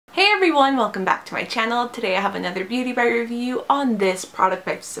everyone, welcome back to my channel. Today I have another beauty bar review on this product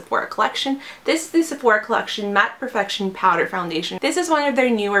by Sephora collection. This is the Sephora collection Matte Perfection Powder Foundation. This is one of their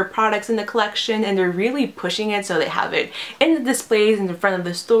newer products in the collection and they're really pushing it, so they have it in the displays in the front of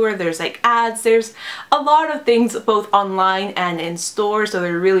the store. There's like ads, there's a lot of things both online and in store, so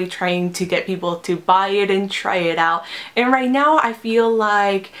they're really trying to get people to buy it and try it out. And right now I feel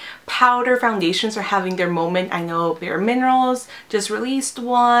like powder foundations are having their moment. I know Bare Minerals just released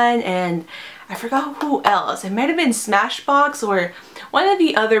one and I forgot who else. It might have been Smashbox or one of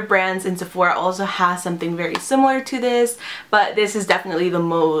the other brands in Sephora also has something very similar to this, but this is definitely the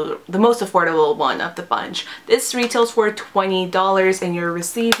most affordable one of the bunch. This retails for $20 and you're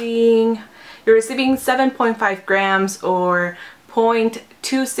receiving 7.5 grams or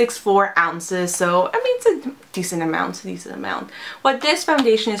 0.264 ounces, so I mean it's a decent amount. What this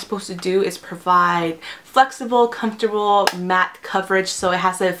foundation is supposed to do is provide flexible, comfortable matte coverage. So it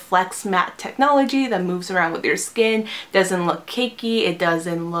has a flex matte technology that moves around with your skin, doesn't look cakey, it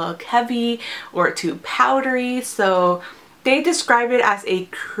doesn't look heavy or too powdery. So they describe it as a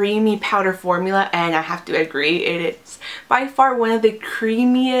creamy powder formula, and I have to agree, it is by far one of the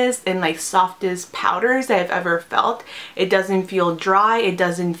creamiest and like softest powders that I've ever felt. It doesn't feel dry, it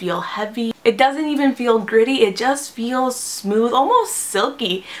doesn't feel heavy, it doesn't even feel gritty, it just feels smooth, almost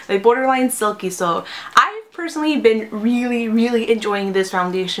silky, like borderline silky. So I've personally been really enjoying this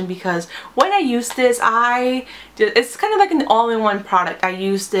foundation because when I use this, it's kind of like an all-in-one product. I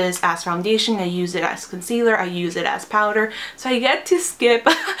use this as foundation, I use it as concealer, I use it as powder, so I get to skip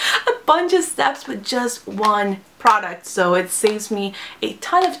a bunch of steps with just one product. So it saves me a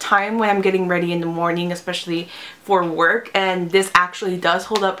ton of time when I'm getting ready in the morning, especially for work, and this actually does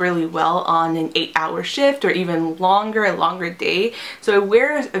hold up really well on an 8-hour shift or even longer, a longer day. So it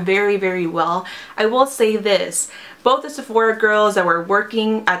wears very well. I will say this, both the Sephora girls that were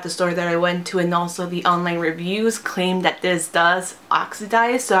working at the store that I went to and also the online reviews claim that this does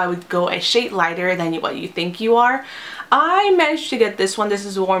oxidize, so I would go a shade lighter than what you think you are. I managed to get this one. This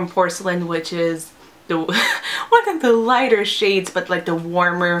is Warm Porcelain, which is one of the lighter shades, but like the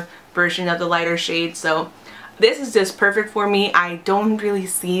warmer version of the lighter shade. So this is just perfect for me. I don't really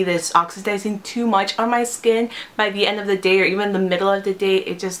see this oxidizing too much on my skin. By the end of the day or even the middle of the day,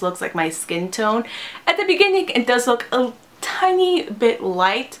 it just looks like my skin tone. At the beginning, it does look a tiny bit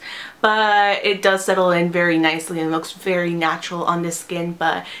light, but it does settle in very nicely and looks very natural on the skin.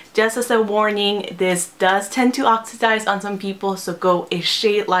 But just as a warning, this does tend to oxidize on some people, so go a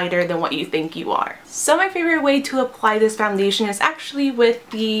shade lighter than what you think you are. So my favorite way to apply this foundation is actually with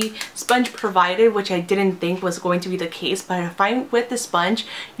the sponge provided, which I didn't think was going to be the case, but I find with the sponge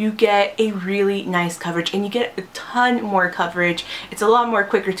you get a really nice coverage and you get a ton more coverage. It's a lot more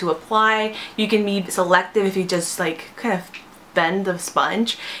quicker to apply. You can be selective if you just like kind of bend the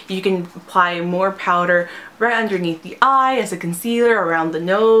sponge. You can apply more powder right underneath the eye as a concealer, around the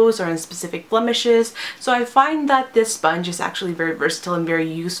nose, or in specific blemishes. So I find that this sponge is actually very versatile and very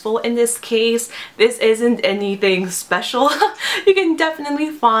useful in this case. This isn't anything special. You can definitely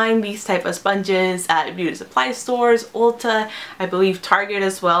find these type of sponges at beauty supply stores, Ulta, I believe Target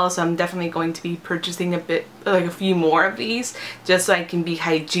as well, so I'm definitely going to be purchasing a few more of these just so I can be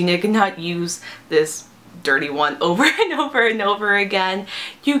hygienic and not use this dirty one over and over again.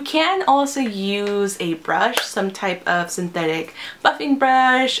 You can also use a brush, some type of synthetic buffing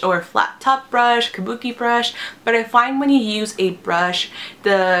brush or flat top brush, kabuki brush, but I find when you use a brush,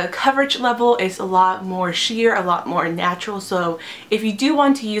 the coverage level is a lot more sheer, a lot more natural. So if you do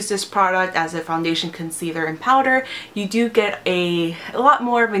want to use this product as a foundation, concealer, and powder, you do get a lot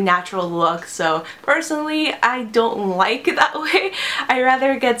more of a natural look. So personally, I don't like it that way. I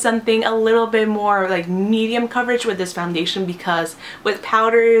rather get something a little bit more like medium coverage with this foundation, because with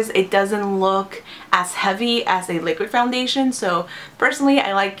powders it doesn't look as heavy as a liquid foundation. So personally,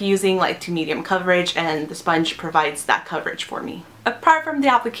 I like using light to medium coverage, and the sponge provides that coverage for me. Apart from the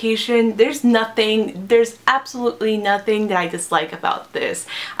application, there's absolutely nothing that I dislike about this.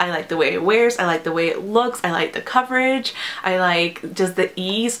 I like the way it wears, I like the way it looks, I like the coverage, I like just the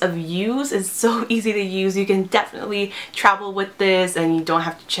ease of use. It's so easy to use. You can definitely travel with this and you don't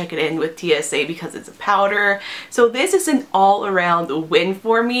have to check it in with TSA because it's a powder. So this is an all-around win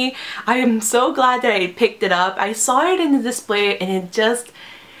for me. I am so glad that I picked it up. I saw it in the display and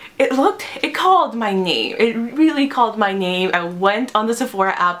it called my name. It really called my name. I went on the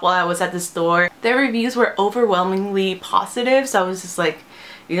Sephora app while I was at the store. Their reviews were overwhelmingly positive, so I was just like,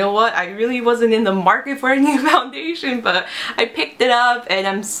 you know what, I really wasn't in the market for a new foundation, but I picked it up and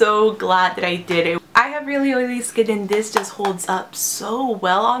I'm so glad that I did it. I have really oily skin and this just holds up so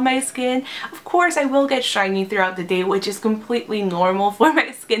well on my skin. Of course, I will get shiny throughout the day, which is completely normal for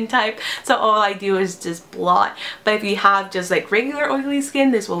my skin type. So all I do is just blot. But if you have just like regular oily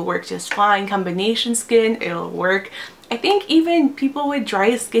skin, this will work just fine. Combination skin, it'll work. I think even people with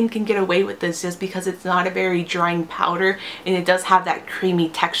dry skin can get away with this just because it's not a very drying powder and it does have that creamy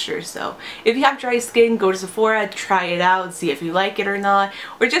texture. So if you have dry skin, go to Sephora, try it out, see if you like it or not,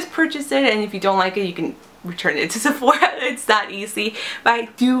 or just purchase it, and if you don't like it, you can return it to Sephora. It's that easy. But I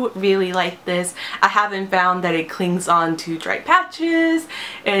do really like this. I haven't found that it clings on to dry patches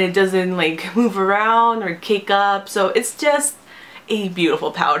and it doesn't like move around or cake up. So it's just a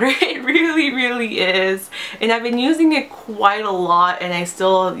beautiful powder. It really is, and I've been using it quite a lot, and I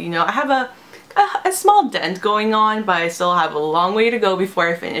still, you know, I have a small dent going on, but I still have a long way to go before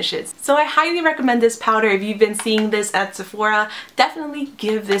I finish it. So I highly recommend this powder. If you've been seeing this at Sephora, definitely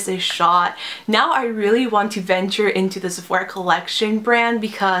give this a shot. Now I really want to venture into the Sephora collection brand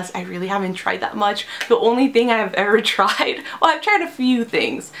because I really haven't tried that much. The only thing I've ever tried, well, I've tried a few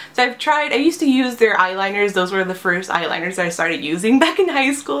things. So I used to use their eyeliners. Those were the first eyeliners I started using back in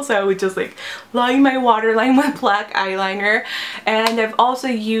high school. So I would just like line my waterline with black eyeliner. And I've also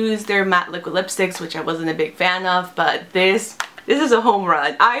used their matte liquid lipsticks, which I wasn't a big fan of, but this is a home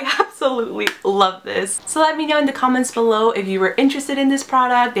run. I absolutely love this. So let me know in the comments below if you were interested in this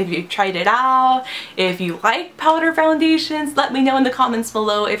product, if you tried it out, if you like powder foundations. Let me know in the comments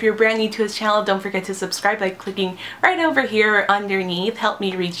below. If you're brand new to this channel, don't forget to subscribe by clicking right over here or underneath. Help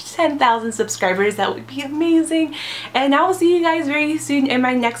me reach 10,000 subscribers. That would be amazing. And I will see you guys very soon in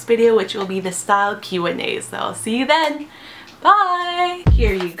my next video, which will be the style Q&A. So I'll see you then. Bye!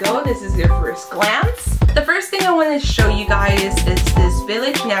 Here you go. This is your first glance. The first thing I want to show you guys is this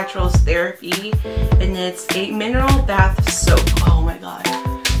Village Naturals Therapy, and it's a mineral bath soap. Oh my god.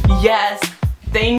 Yes! Thank